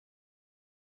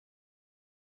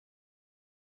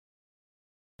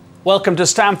Welcome to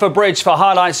Stamford Bridge for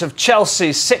highlights of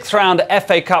Chelsea's sixth round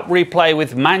FA Cup replay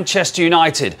with Manchester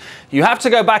United. You have to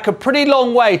go back a pretty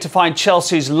long way to find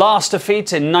Chelsea's last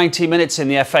defeat in 90 minutes in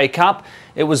the FA Cup.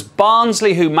 It was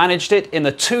Barnsley who managed it in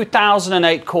the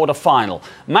 2008 quarter-final.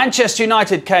 Manchester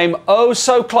United came oh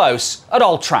so close at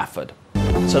Old Trafford.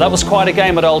 So that was quite a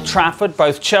game at Old Trafford.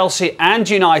 Both Chelsea and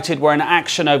United were in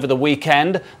action over the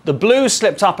weekend. The Blues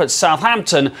slipped up at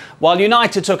Southampton, while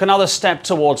United took another step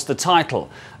towards the title.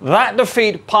 That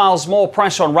defeat piles more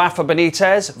pressure on Rafa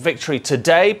Benitez. Victory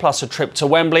today, plus a trip to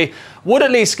Wembley, would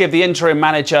at least give the interim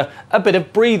manager a bit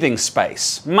of breathing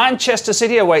space. Manchester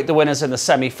City await the winners in the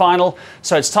semi-final,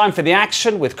 so it's time for the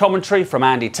action with commentary from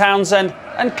Andy Townsend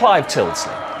and Clive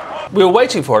Tildesley. We were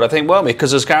waiting for it, I think, weren't we?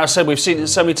 Because as Gareth said, we've seen it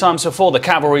so many times before, the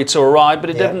cavalry to arrive, but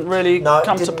it didn't really come to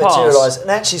pass. No, it didn't materialise.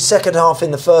 And actually, second half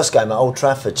in the first game at Old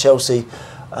Trafford, Chelsea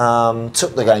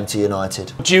took the game to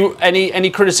United. Do you any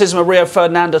criticism of Rio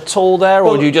Ferdinand at all there,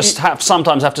 or do you just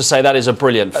sometimes have to say that is a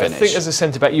brilliant finish? I think as a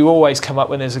centre-back, you always come up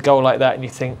when there's a goal like that and you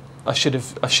think, I should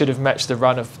have matched the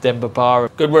run of Demba Ba.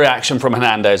 Good reaction from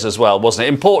Hernandez as well, wasn't it?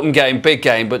 Important game, big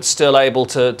game, but still able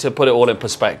to put it all in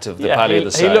perspective. The palliative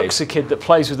of the save. He looks a kid that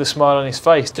plays with a smile on his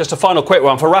face. Just a final quick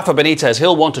one for Rafa Benitez.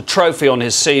 He'll want a trophy on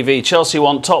his CV. Chelsea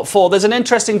want top four. There's an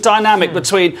interesting dynamic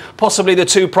between possibly the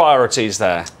two priorities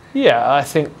there. Yeah, I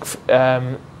think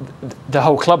the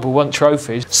whole club will want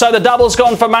trophies. So the double's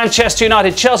gone for Manchester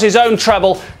United. Chelsea's own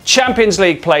treble, Champions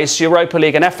League place, Europa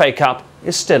League and FA Cup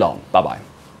is still on. Bye-bye.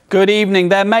 Good evening.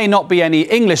 There may not be any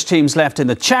English teams left in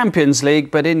the Champions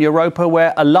League, but in Europa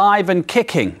we're alive and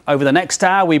kicking. Over the next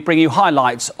hour we bring you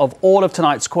highlights of all of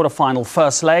tonight's quarter-final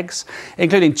first legs,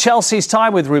 including Chelsea's tie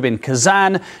with Rubin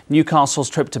Kazan, Newcastle's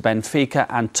trip to Benfica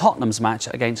and Tottenham's match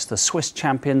against the Swiss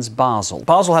champions Basel.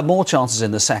 Basel had more chances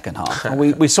in the second half.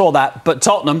 we saw that, but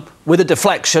Tottenham with a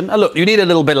deflection. Look, you need a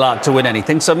little bit of luck to win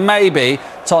anything, so maybe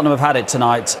Tottenham have had it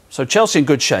tonight. So Chelsea in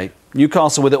good shape.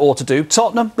 Newcastle with it all to do.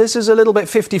 Tottenham, this is a little bit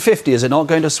 50-50, is it not,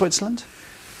 going to Switzerland?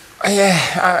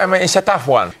 Yeah, I mean, it's a tough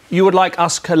one. You would like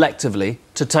us collectively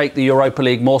to take the Europa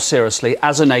League more seriously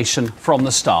as a nation from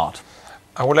the start?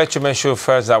 I would like to make sure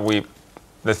first that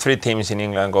the three teams in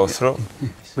England go through.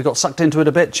 We got sucked into it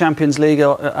a bit, Champions League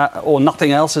or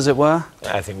nothing else, as it were?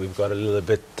 I think we've got a little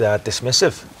bit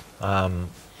dismissive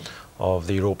of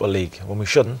the Europa League when we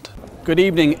shouldn't. Good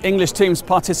evening. English teams'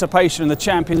 participation in the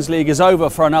Champions League is over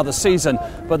for another season,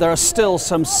 but there are still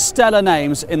some stellar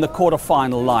names in the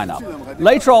quarter-final lineup.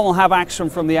 Later on we'll have action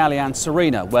from the Allianz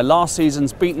Arena, where last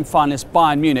season's beaten finalists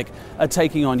Bayern Munich are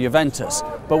taking on Juventus.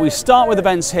 But we start with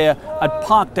events here at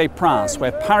Parc des Princes,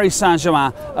 where Paris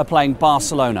Saint-Germain are playing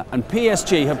Barcelona, and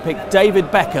PSG have picked David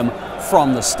Beckham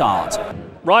from the start.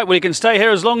 Right, well, he can stay here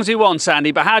as long as he wants,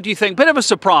 Andy, but how do you think, bit of a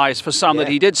surprise for some that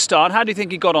he did start, how do you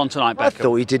think he got on tonight, Beckham? I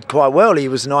thought he did quite well. He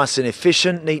was nice and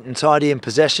efficient, neat and tidy in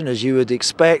possession, as you would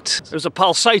expect. It was a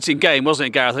pulsating game, wasn't it,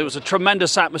 Gareth? It was a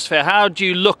tremendous atmosphere. How do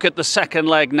you look at the second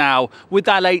leg now with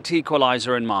that late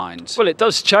equaliser in mind? Well, it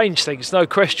does change things, no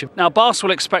question. Now, Barca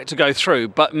will expect to go through,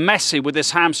 but Messi with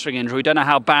this hamstring injury, we don't know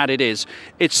how bad it is.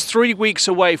 It's 3 weeks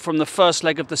away from the first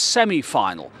leg of the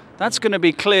semi-final. That's going to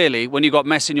be clearly, when you've got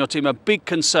Messi in your team, a big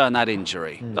concern, that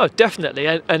injury. Oh, definitely,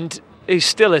 and he's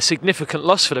still a significant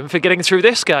loss for them for getting through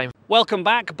this game. Welcome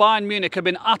back. Bayern Munich have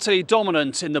been utterly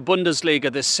dominant in the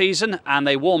Bundesliga this season, and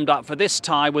they warmed up for this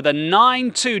tie with a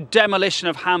 9-2 demolition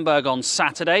of Hamburg on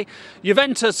Saturday.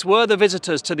 Juventus were the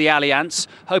visitors to the Allianz,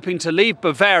 hoping to leave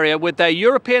Bavaria with their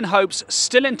European hopes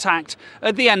still intact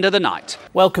at the end of the night.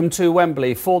 Welcome to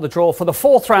Wembley for the draw for the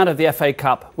fourth round of the FA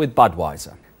Cup with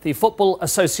Budweiser. The Football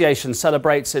Association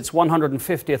celebrates its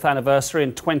 150th anniversary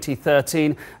in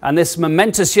 2013, and this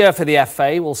momentous year for the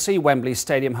FA will see Wembley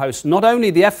Stadium host not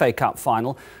only the FA Cup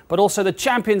final, but also the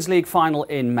Champions League final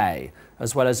in May,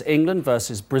 as well as England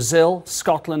versus Brazil,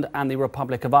 Scotland and the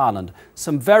Republic of Ireland.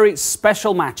 Some very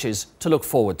special matches to look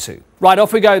forward to. Right,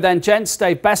 off we go then, gents.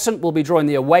 Dave Besant will be drawing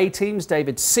the away teams.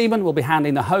 David Seaman will be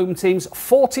handling the home teams.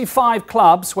 45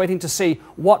 clubs waiting to see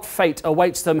what fate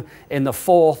awaits them in the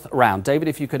fourth round. David,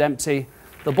 if you could empty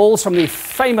the balls from the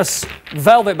famous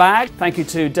velvet bag. Thank you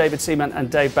to David Seaman and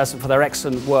Dave Besant for their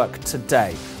excellent work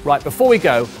today. Right, before we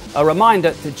go, a reminder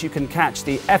that you can catch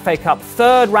the FA Cup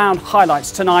third round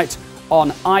highlights tonight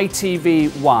on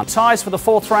ITV1. Ties for the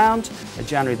fourth round are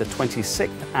January the 26th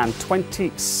and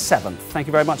 27th. Thank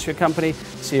you very much for your company.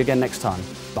 See you again next time.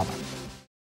 Bye-bye.